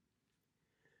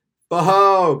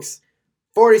Folks,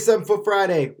 47 Foot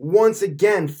Friday, once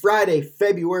again, Friday,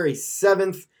 February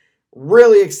 7th.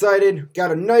 Really excited.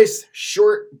 Got a nice,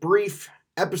 short, brief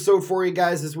episode for you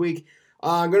guys this week.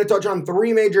 I'm going to touch on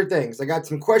three major things. I got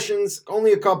some questions,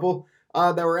 only a couple,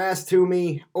 that were asked to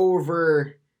me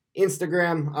over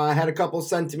Instagram. I had a couple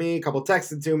sent to me, a couple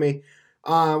texted to me.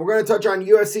 We're going to touch on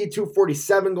UFC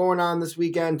 247 going on this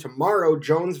weekend. Tomorrow,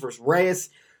 Jones versus Reyes.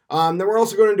 Then we're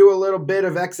also going to do a little bit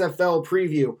of XFL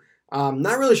preview.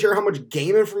 Not really sure how much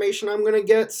game information I'm going to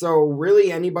get, so really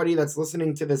anybody that's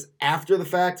listening to this after the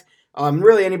fact,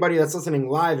 really anybody that's listening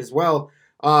live as well,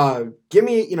 give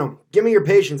me your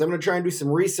patience. I'm going to try and do some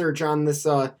research on this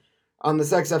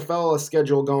XFL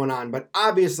schedule going on, but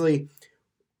obviously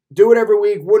do it every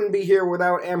week. Wouldn't be here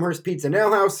without Amherst Pizza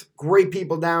Nail House. Great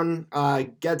people down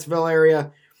Gettsville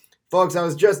area. Folks, I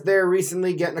was just there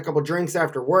recently getting a couple drinks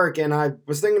after work, and I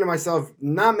was thinking to myself,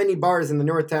 not many bars in the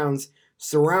North Towns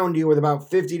surround you with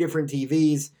about 50 different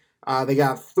TVs. They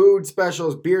got food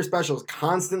specials, beer specials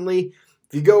constantly.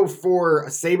 If you go for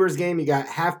a Sabres game, you got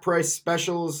half-price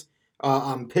specials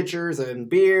on pitchers and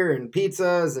beer and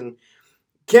pizzas, and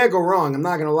can't go wrong, I'm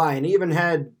not going to lie. And even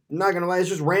had, not going to lie, it's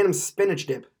just random spinach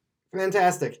dip.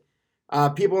 Fantastic.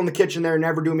 People in the kitchen there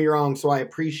never do me wrong, so I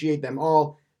appreciate them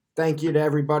all. Thank you to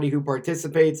everybody who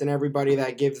participates and everybody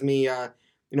that gives me a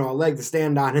leg to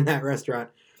stand on in that restaurant.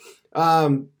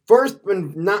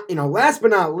 Last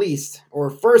but not least, or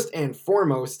first and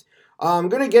foremost, I'm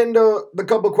going to get into the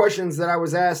couple questions that I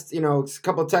was asked, a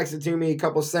couple texted to me, a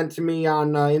couple sent to me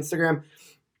on Instagram.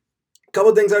 A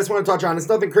couple things I just want to touch on. It's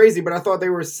nothing crazy, but I thought they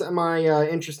were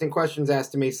semi-interesting questions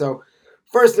asked to me. So,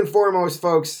 first and foremost,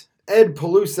 folks, Ed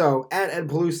Peluso, at Ed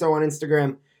Peluso on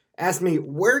Instagram, asked me,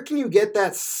 where can you get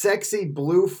that sexy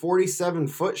blue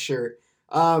 47-foot shirt?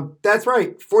 That's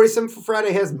right, 47 Foot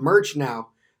Friday has merch now.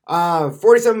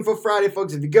 47 Foot Friday,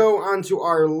 folks, if you go onto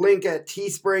our link at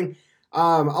Teespring,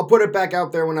 I'll put it back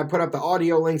out there when I put up the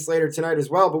audio links later tonight as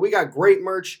well, but we got great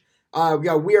merch. We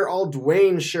got We Are All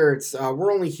Dwayne shirts.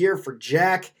 We're Only Here for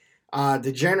Jack.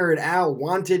 Degenerate Al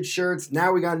Wanted shirts.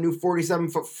 Now we got new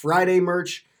 47 Foot Friday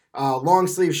merch. Long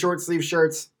sleeve, short sleeve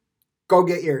shirts. Go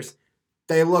get yours.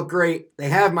 They look great. They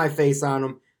have my face on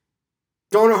them.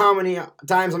 Don't know how many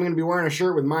times I'm going to be wearing a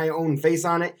shirt with my own face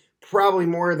on it. Probably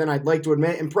more than I'd like to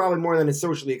admit, and probably more than is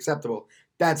socially acceptable.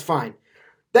 That's fine.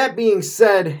 That being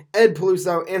said, Ed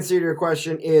Peluso, answer to your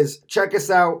question is check us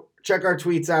out. Check our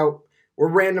tweets out. We're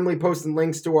randomly posting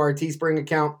links to our Teespring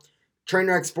account.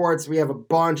 Trainwreck Sports, we have a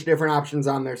bunch of different options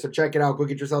on there, so check it out. Go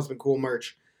get yourself some cool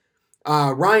merch.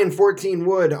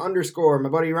 Ryan14Wood _, my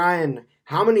buddy Ryan,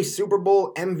 how many Super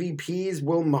Bowl MVPs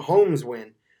will Mahomes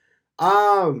win?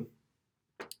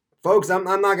 Folks, I'm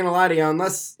not going to lie to you,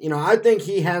 unless, I think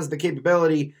he has the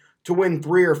capability to win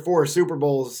 3 or 4 Super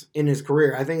Bowls in his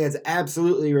career. I think it's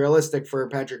absolutely realistic for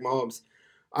Patrick Mahomes.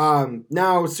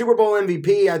 Now, Super Bowl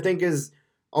MVP, I think is,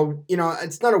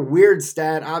 it's not a weird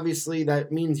stat. Obviously,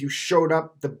 that means you showed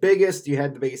up the biggest, you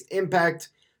had the biggest impact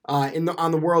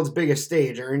on the world's biggest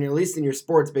stage, or at least in your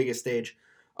sport's biggest stage.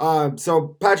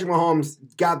 So Patrick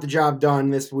Mahomes got the job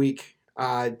done this week.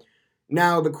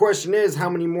 Now, the question is, how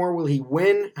many more will he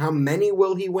win? How many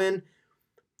will he win?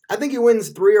 I think he wins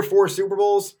 3 or 4 Super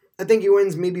Bowls. I think he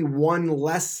wins maybe 1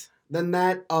 less than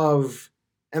that of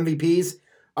MVPs.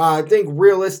 I think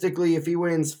realistically, if he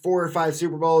wins 4 or 5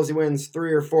 Super Bowls, he wins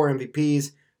 3 or 4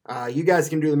 MVPs. You guys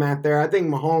can do the math there. I think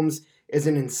Mahomes is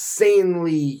an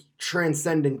insanely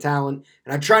transcendent talent,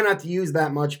 and I try not to use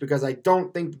that much because I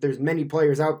don't think that there's many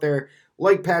players out there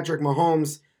like Patrick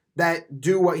Mahomes that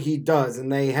do what he does,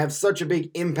 and they have such a big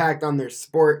impact on their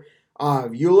sport.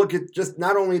 You look at just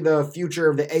not only the future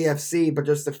of the AFC, but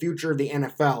just the future of the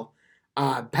NFL.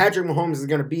 Patrick Mahomes is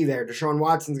going to be there. Deshaun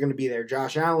Watson's going to be there.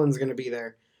 Josh Allen's going to be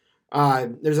there.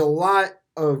 There's a lot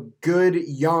of good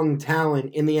young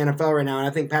talent in the NFL right now, and I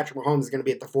think Patrick Mahomes is going to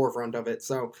be at the forefront of it.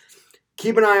 So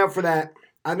keep an eye out for that.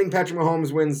 I think Patrick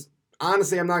Mahomes wins.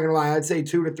 Honestly, I'm not going to lie. I'd say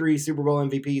 2 to 3 Super Bowl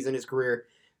MVPs in his career.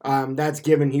 That's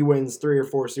given he wins 3 or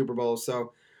 4 Super Bowls.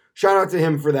 So shout out to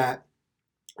him for that.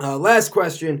 Last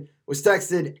question was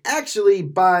texted actually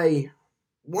by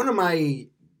one of my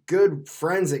good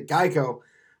friends at Geico.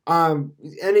 And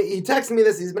he texted me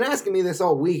this. He's been asking me this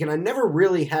all week, and I never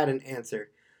really had an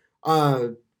answer.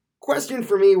 Question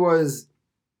for me was,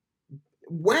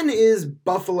 when is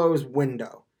Buffalo's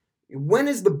window? When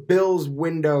is the Bills'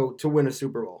 window to win a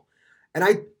Super Bowl? And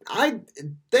I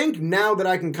think now that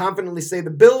I can confidently say the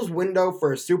Bills' window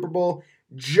for a Super Bowl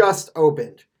just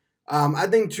opened. I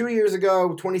think 2 years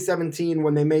ago, 2017,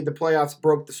 when they made the playoffs,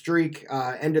 broke the streak,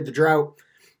 ended the drought.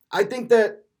 I think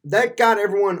that got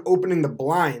everyone opening the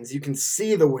blinds. You can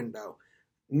see the window.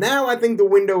 Now I think the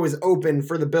window is open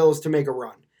for the Bills to make a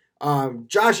run.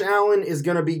 Josh Allen is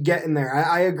going to be getting there.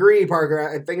 I agree, Parker.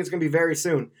 I think it's going to be very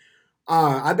soon.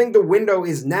 I think the window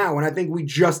is now, and I think we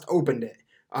just opened it.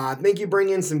 I think you bring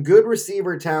in some good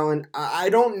receiver talent. I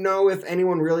don't know if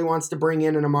anyone really wants to bring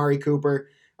in an Amari Cooper.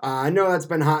 I know that's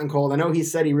been hot and cold. I know he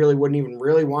said he really wouldn't even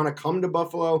really want to come to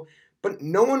Buffalo, but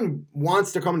no one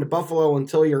wants to come to Buffalo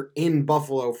until you're in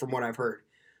Buffalo, from what I've heard.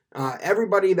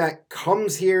 Everybody that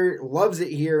comes here loves it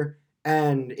here,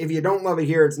 and if you don't love it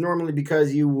here, it's normally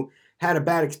because you had a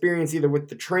bad experience either with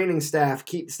the training staff,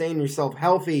 keep staying yourself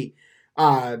healthy,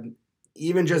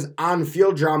 even just on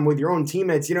field drama with your own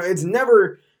teammates. You know, it's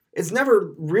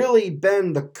never really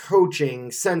been the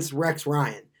coaching since Rex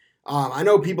Ryan. I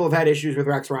know people have had issues with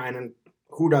Rex Ryan, and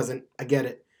who doesn't? I get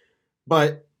it.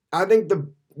 But I think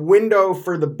the window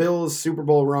for the Bills' Super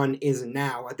Bowl run is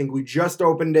now. I think we just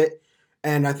opened it,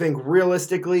 and I think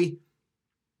realistically,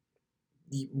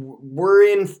 we're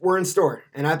in store.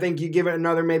 And I think you give it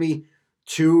another maybe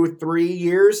 2-3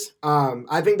 years.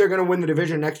 I think they're going to win the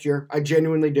division next year. I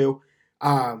genuinely do.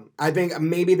 I think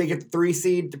maybe they get the 3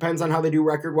 seed. Depends on how they do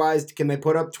record-wise. Can they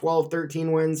put up 12,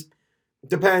 13 wins?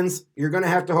 Depends. You're going to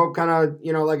have to hope kind of,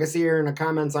 like I see here in the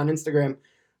comments on Instagram,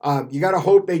 you got to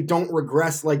hope they don't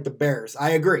regress like the Bears.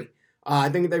 I agree. I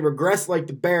think if they regress like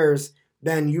the Bears,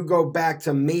 then you go back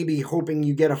to maybe hoping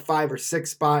you get a 5 or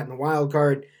 6 spot in the wild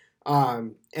card.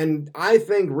 And I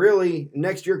think really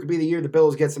next year could be the year the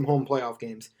Bills get some home playoff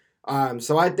games.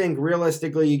 So I think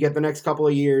realistically you get the next couple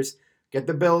of years, get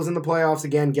the Bills in the playoffs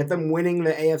again, get them winning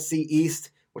the AFC East,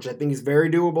 which I think is very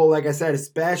doable, like I said,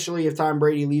 especially if Tom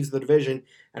Brady leaves the division.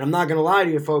 And I'm not going to lie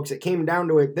to you folks, it came down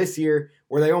to it this year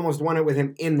where they almost won it with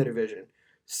him in the division.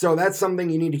 So that's something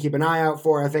you need to keep an eye out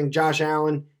for. I think Josh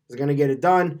Allen is going to get it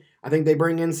done. I think they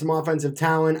bring in some offensive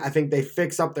talent. I think they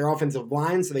fix up their offensive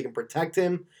line so they can protect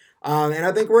him. And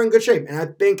I think we're in good shape. And I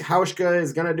think Hauschka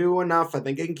is going to do enough. I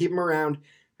think they can keep him around.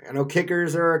 I know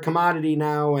kickers are a commodity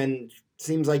now, and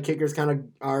seems like kickers kind of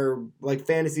are like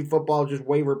fantasy football, just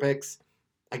waiver picks.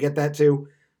 I get that too.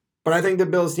 But I think the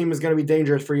Bills team is going to be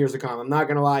dangerous for years to come. I'm not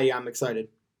going to lie to you, I'm excited.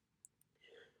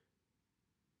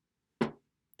 I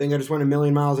think I just went a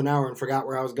million miles an hour and forgot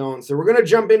where I was going. So we're going to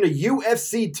jump into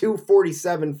UFC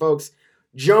 247, folks.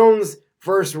 Jones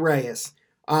versus Reyes.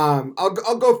 I'll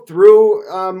go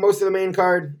through most of the main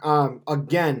card.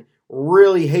 Again,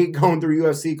 really hate going through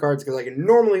UFC cards because I can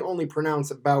normally only pronounce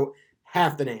about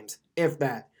half the names, if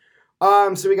that.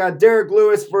 So we got Derek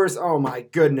Lewis versus, oh my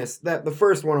goodness, the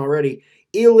first one already.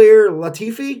 Ilir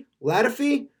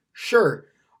Latifi? Sure.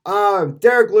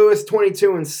 Derek Lewis,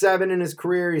 22-7 in his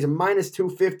career. He's a minus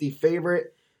 250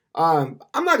 favorite. I'm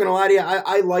not gonna lie to you.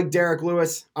 I like Derek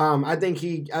Lewis. I think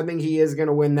he is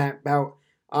gonna win that bout.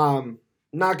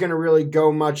 Not gonna really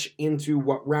go much into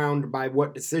what round by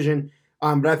what decision.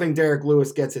 But I think Derek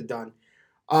Lewis gets it done.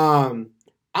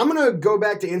 I'm going to go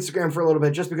back to Instagram for a little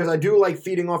bit just because I do like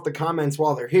feeding off the comments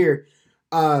while they're here.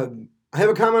 I have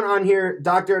a comment on here,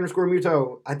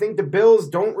 Dr_Muto. I think the Bills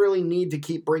don't really need to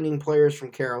keep bringing players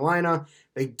from Carolina.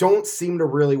 They don't seem to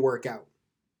really work out.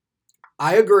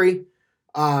 I agree.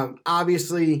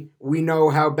 Obviously, we know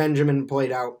how Benjamin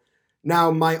played out.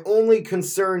 Now, my only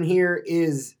concern here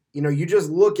is, you just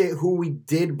look at who we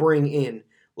did bring in.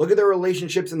 Look at the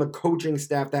relationships and the coaching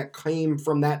staff that came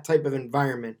from that type of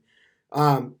environment.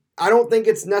 I don't think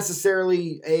it's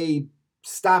necessarily a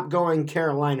stop-going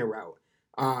Carolina route.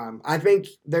 I think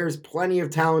there's plenty of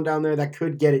talent down there that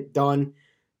could get it done.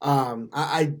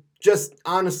 I just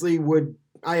honestly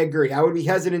I agree. I would be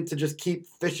hesitant to just keep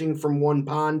fishing from one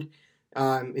pond.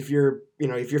 If your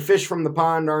fish from the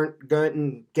pond aren't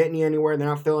getting you anywhere, they're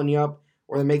not filling you up,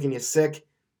 or they're making you sick,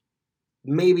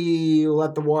 maybe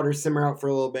let the water simmer out for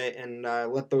a little bit and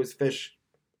let those fish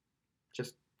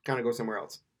just kind of go somewhere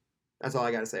else. That's all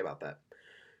I got to say about that.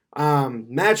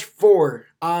 Match 4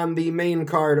 on the main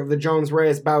card of the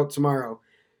Jones-Reyes bout tomorrow.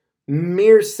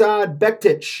 Mirsad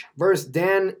Bektic versus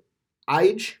Dan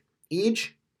Ige.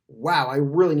 Wow, I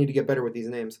really need to get better with these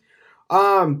names.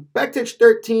 Bektic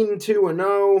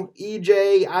 13-2-0.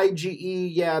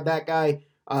 Ige, yeah, that guy.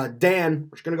 Dan,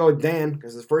 we're just going to go with Dan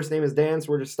because his first name is Dan,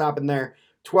 so we're just stopping there.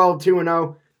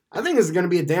 12-2-0. I think this is going to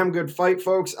be a damn good fight,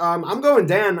 folks. I'm going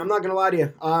Dan. I'm not going to lie to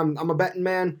you. I'm a betting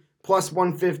man. Plus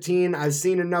 115. I've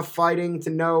seen enough fighting to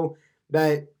know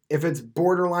that if it's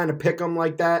borderline a pick'em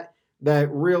like that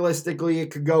realistically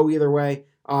it could go either way.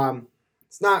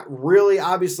 It's not really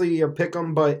obviously a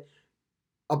pick'em, but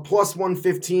a plus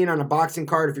 115 on a boxing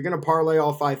card, if you're going to parlay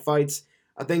all 5 fights,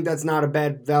 I think that's not a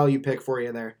bad value pick for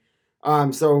you there.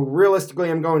 So realistically,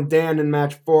 I'm going Dan in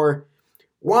match 4.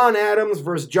 Juan Adams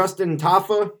versus Justin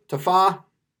Tafa.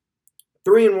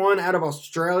 3-1 out of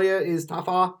Australia is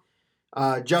Tafa.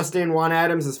 Justin Juan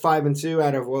Adams is 5-2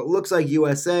 out of what looks like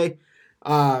USA.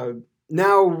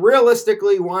 Now,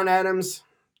 realistically, Juan Adams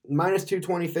minus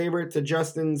 220 favorite to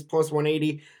Justin's plus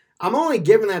 180. I'm only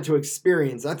giving that to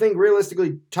experience. I think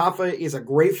realistically, Tafa is a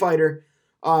great fighter.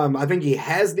 I think he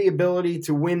has the ability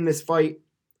to win this fight.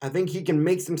 I think he can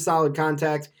make some solid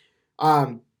contact.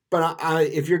 But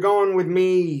if you're going with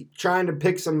me trying to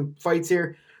pick some fights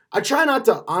here, I try not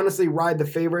to honestly ride the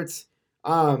favorites.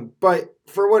 But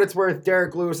for what it's worth,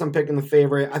 Derek Lewis, I'm picking the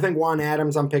favorite. I think Juan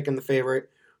Adams, I'm picking the favorite.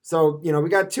 So, we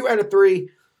got 2 out of 3.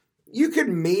 You could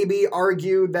maybe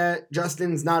argue that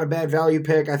Justin's not a bad value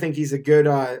pick. I think he's a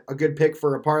good pick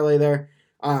for a parlay there.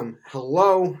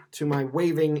 Hello to my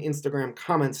waving Instagram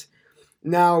comments.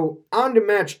 Now, on to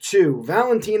match 2.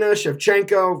 Valentina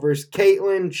Shevchenko versus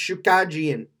Caitlin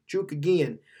Chukagian.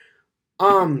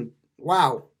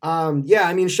 Wow.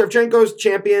 Shevchenko's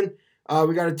champion.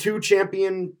 We got a 2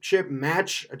 championship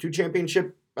match, a 2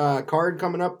 championship card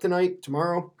coming up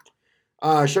tomorrow.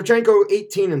 Shevchenko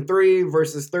 18-3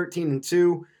 versus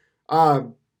 13-2.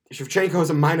 Shevchenko's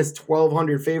a minus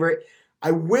 1,200 favorite.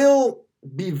 I will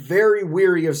be very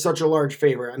weary of such a large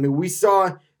favorite. I mean, we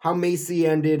saw how Macy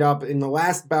ended up in the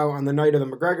last bout on the night of the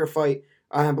McGregor fight.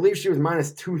 I believe she was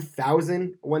minus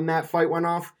 2,000 when that fight went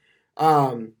off.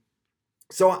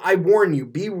 So I warn you,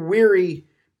 be weary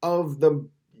of the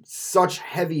such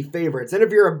heavy favorites. And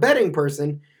if you're a betting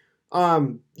person,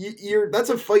 that's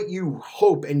a fight you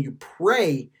hope and you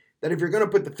pray that if you're going to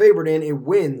put the favorite in, it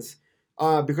wins,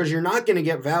 because you're not going to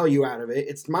get value out of it.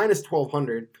 It's minus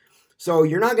 1,200, so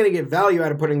you're not going to get value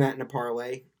out of putting that in a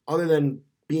parlay, other than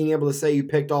being able to say you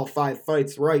picked all 5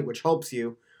 fights right, which helps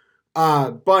you.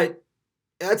 But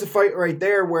that's a fight right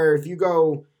there where if you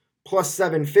go plus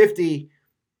 750,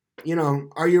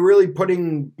 are you really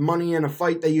putting money in a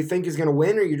fight that you think is going to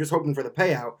win, or you're just hoping for the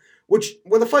payout? Which,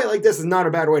 with a fight like this, is not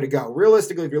a bad way to go.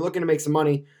 Realistically, if you're looking to make some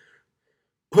money,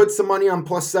 put some money on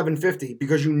plus 750,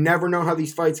 because you never know how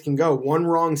these fights can go. One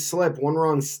wrong slip, one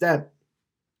wrong step,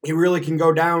 it really can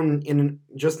go down in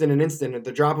an instant at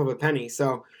the drop of a penny.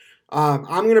 So I'm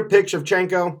going to pick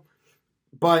Shevchenko,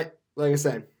 but like I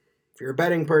said, if you're a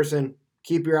betting person,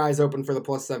 keep your eyes open for the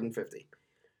plus 750.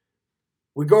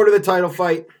 We go to the title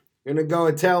fight. Going to go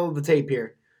a tail of the tape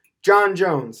here. Jon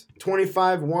Jones,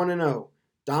 25-1-0.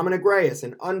 Dominic Reyes,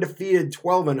 an undefeated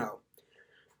 12-0.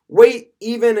 Weight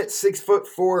even at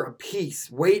 6'4" apiece.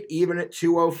 Weight even at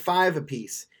 205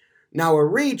 apiece. Now a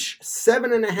reach,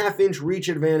 7.5-inch reach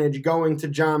advantage going to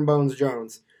Jon Bones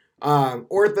Jones.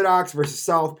 Orthodox versus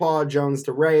Southpaw, Jones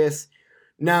to Reyes.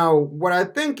 Now, what I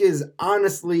think is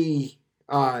honestly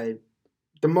the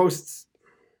most,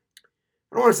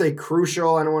 I don't want to say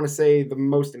crucial, I don't want to say the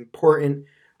most important,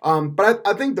 but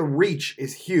I think the reach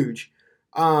is huge.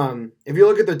 If you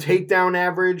look at the takedown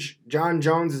average, Jon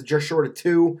Jones is just short of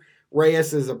 2.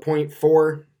 Reyes is a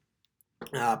 0.4,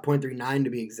 0.39 to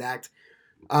be exact.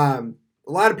 A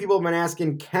lot of people have been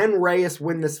asking, can Reyes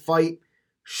win this fight?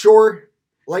 Sure.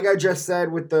 Like I just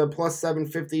said with the plus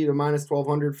 750 to minus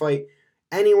 1,200 fight,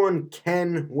 anyone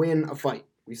can win a fight.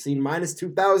 We've seen minus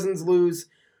 2,000s lose.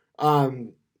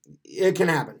 It can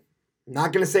happen. I'm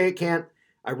not going to say it can't.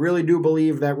 I really do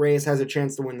believe that Reyes has a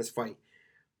chance to win this fight.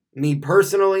 Me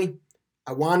personally,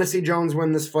 I want to see Jones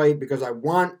win this fight because I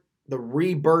want the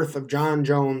rebirth of Jon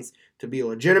Jones to be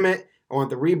legitimate. I want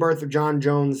the rebirth of Jon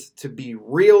Jones to be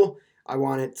real. I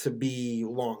want it to be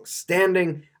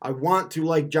long-standing. I want to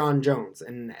like Jon Jones.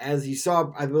 And as you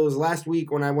saw, it was last week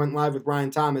when I went live with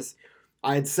Ryan Thomas,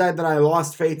 I had said that I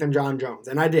lost faith in Jon Jones.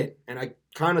 And I did. And I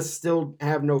kind of still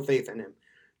have no faith in him.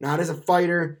 Not as a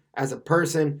fighter, as a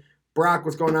person. Brock,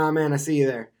 what's going on, man? I see you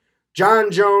there.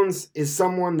 Jon Jones is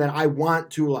someone that I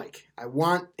want to like. I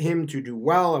want him to do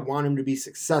well. I want him to be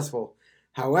successful.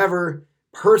 However,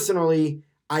 personally,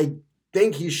 I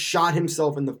think he shot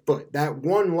himself in the foot. That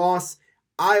one loss,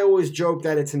 I always joke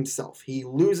that it's himself. He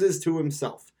loses to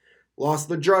himself. Lost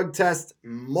the drug test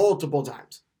multiple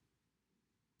times.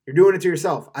 You're doing it to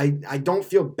yourself. I don't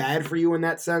feel bad for you in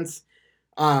that sense.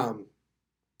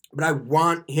 But I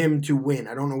want him to win.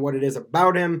 I don't know what it is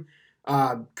about him.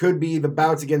 Could be the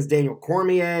bouts against Daniel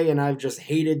Cormier, and I've just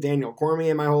hated Daniel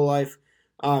Cormier my whole life.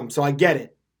 So I get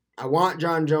it. I want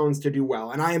Jon Jones to do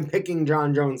well, and I am picking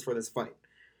Jon Jones for this fight.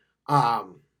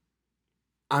 I'm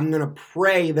going to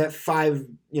pray that 5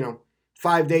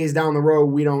 days down the road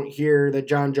we don't hear that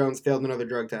Jon Jones failed another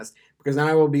drug test, because then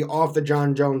I will be off the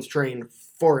Jon Jones train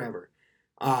forever.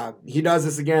 He does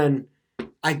this again,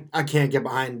 I can't get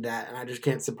behind that, and I just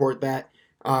can't support that.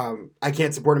 I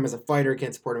can't support him as a fighter.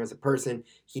 Can't support him as a person.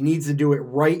 He needs to do it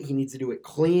right. He needs to do it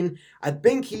clean. I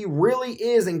think he really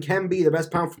is and can be the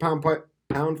best pound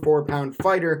for pound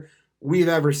fighter we've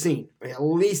ever seen, at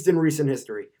least in recent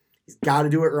history. He's got to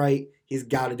do it right. He's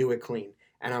got to do it clean,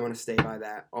 and I'm going to stay by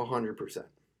that 100%.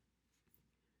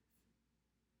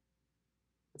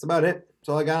 That's about it. That's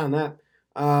all I got on that.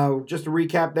 Just to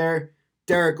recap there,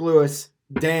 Derek Lewis,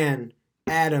 Dan,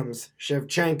 Adams,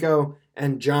 Shevchenko,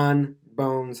 and John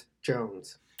Bones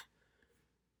Jones.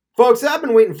 Folks, I've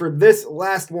been waiting for this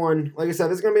last one. Like I said,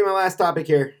 this is going to be my last topic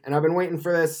here, and I've been waiting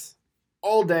for this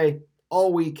all day,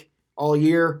 all week, all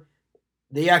year.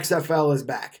 The XFL is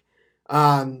back.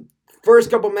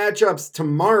 First couple matchups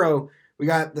tomorrow. We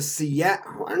got the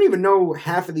Seattle. I don't even know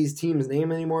half of these teams'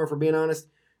 name anymore, if we're being honest.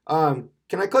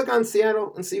 Can I click on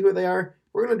Seattle and see who they are?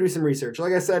 We're gonna do some research.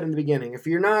 Like I said in the beginning, if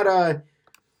you're not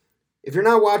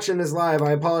watching this live,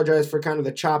 I apologize for kind of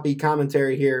the choppy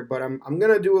commentary here, but I'm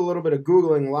gonna do a little bit of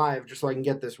Googling live just so I can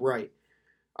get this right.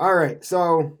 All right,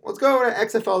 so let's go to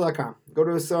XFL.com. Go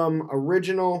to some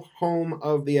original home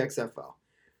of the XFL.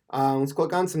 Let's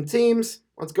click on some teams.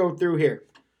 Let's go through here.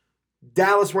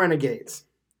 Dallas Renegades,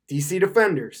 DC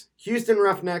Defenders, Houston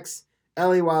Roughnecks,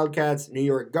 LA Wildcats, New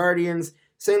York Guardians,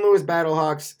 St. Louis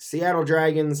Battlehawks, Seattle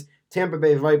Dragons, Tampa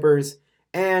Bay Vipers,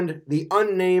 and the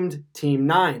unnamed Team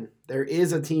 9. There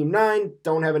is a Team 9.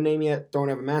 Don't have a name yet. Don't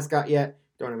have a mascot yet.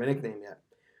 Don't have a nickname yet.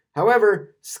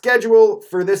 However, schedule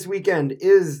for this weekend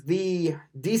is the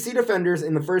DC Defenders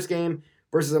in the first game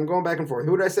versus, I'm going back and forth.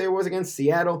 Who did I say it was against?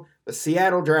 Seattle. The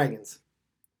Seattle Dragons.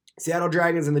 Seattle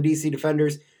Dragons and the DC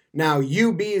Defenders. Now,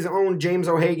 UB's own James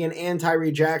O'Hagan and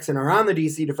Tyree Jackson are on the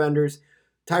DC Defenders.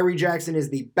 Tyree Jackson is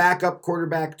the backup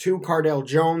quarterback to Cardale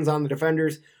Jones on the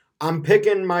Defenders. I'm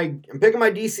picking my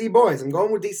DC boys. I'm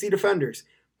going with DC Defenders.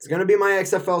 It's going to be my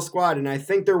XFL squad, and I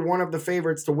think they're one of the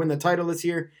favorites to win the title this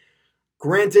year.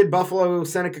 Granted, Buffalo,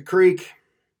 Seneca Creek,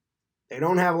 they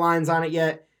don't have lines on it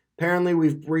yet. Apparently,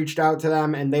 we've reached out to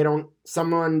them, and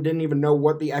someone didn't even know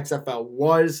what the XFL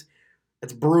was.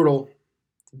 It's brutal.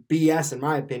 It's BS, in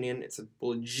my opinion. It's a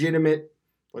legitimate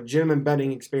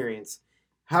betting experience.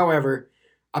 However,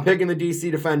 I'm picking the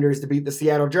DC Defenders to beat the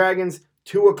Seattle Dragons,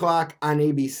 2 o'clock on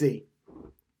ABC.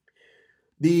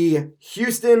 The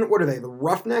Houston, what are they, the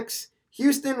Roughnecks?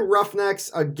 Houston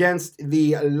Roughnecks against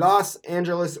the Los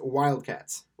Angeles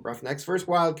Wildcats. Roughnecks versus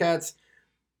Wildcats.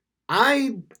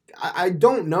 I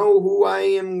don't know who I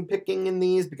am picking in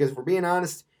these because, if we're being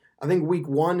honest, I think week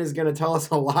 1 is going to tell us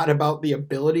a lot about the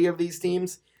ability of these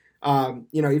teams.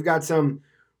 You've got some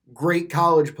great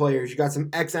college players. You got some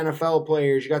ex-NFL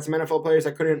players. You got some NFL players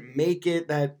that couldn't make it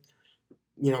that,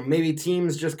 maybe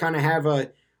teams just kind of have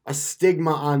a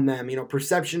stigma on them.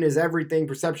 Perception is everything.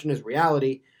 Perception is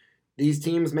reality. These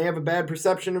teams may have a bad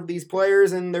perception of these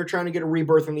players, and they're trying to get a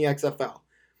rebirth in the XFL.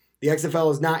 The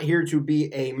XFL is not here to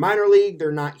be a minor league.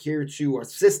 They're not here to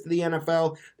assist the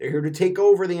NFL. They're here to take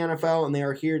over the NFL, and they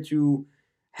are here to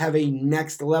have a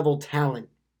next-level talent.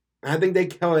 And I think they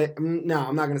kill it. No,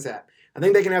 I'm not going to say that. I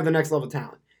think they can have the next-level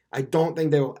talent. I don't think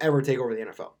they will ever take over the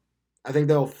NFL. I think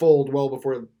they'll fold well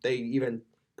before they even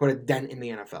put a dent in the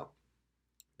NFL.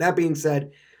 That being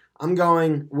said, I'm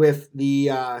going with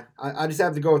the I just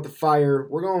have to go with the fire.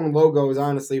 We're going logos,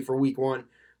 honestly, for week 1.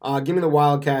 Give me the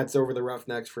Wildcats over the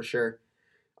Roughnecks for sure.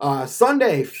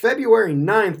 Sunday, February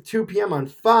 9th, 2 p.m. on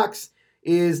Fox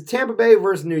is Tampa Bay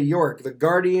versus New York. The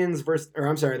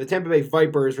Tampa Bay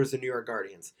Vipers versus the New York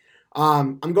Guardians.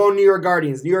 I'm going New York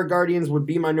Guardians. New York Guardians would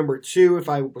be my number 2 if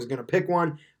I was going to pick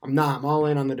one. I'm not. I'm all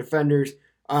in on the Defenders.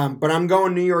 But I'm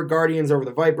going New York Guardians over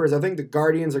the Vipers. I think the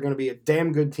Guardians are going to be a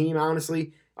damn good team,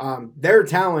 honestly. Their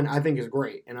talent, I think, is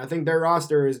great. And I think their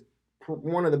roster is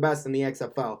one of the best in the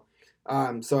XFL.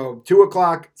 So 2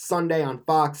 o'clock Sunday on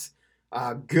Fox.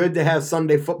 Good to have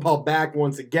Sunday football back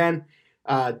once again.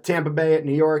 Tampa Bay at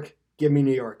New York. Give me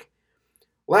New York.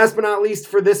 Last but not least,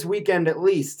 for this weekend at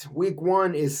least, week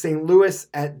 1 is St. Louis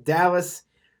at Dallas.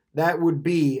 That would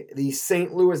be the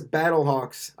St. Louis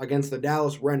Battlehawks against the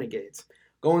Dallas Renegades.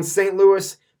 Going St.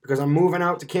 Louis because I'm moving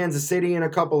out to Kansas City in a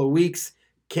couple of weeks.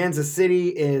 Kansas City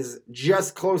is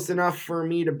just close enough for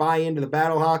me to buy into the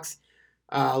Battlehawks.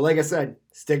 Like I said,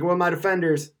 sticking with my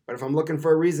Defenders, but if I'm looking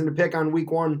for a reason to pick on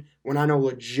week 1 when I know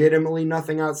legitimately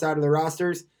nothing outside of the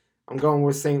rosters, I'm going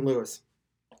with St. Louis.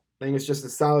 I think it's just a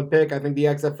solid pick. I think the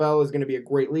XFL is going to be a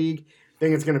great league. I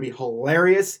think it's going to be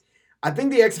hilarious. I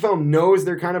think the XFL knows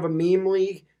they're kind of a meme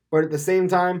league, but at the same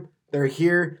time, they're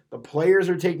here. The players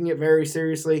are taking it very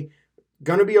seriously.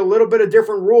 Going to be a little bit of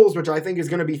different rules, which I think is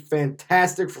going to be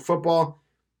fantastic for football.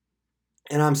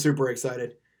 And I'm super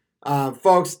excited.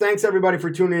 Folks, thanks everybody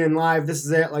for tuning in live. This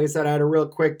is it. Like I said, I had a real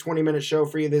quick 20-minute show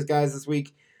for you guys this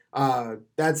week.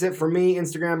 That's it for me.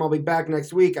 Instagram, I'll be back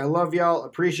next week. I love y'all.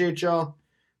 Appreciate y'all.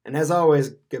 And as always,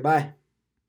 goodbye.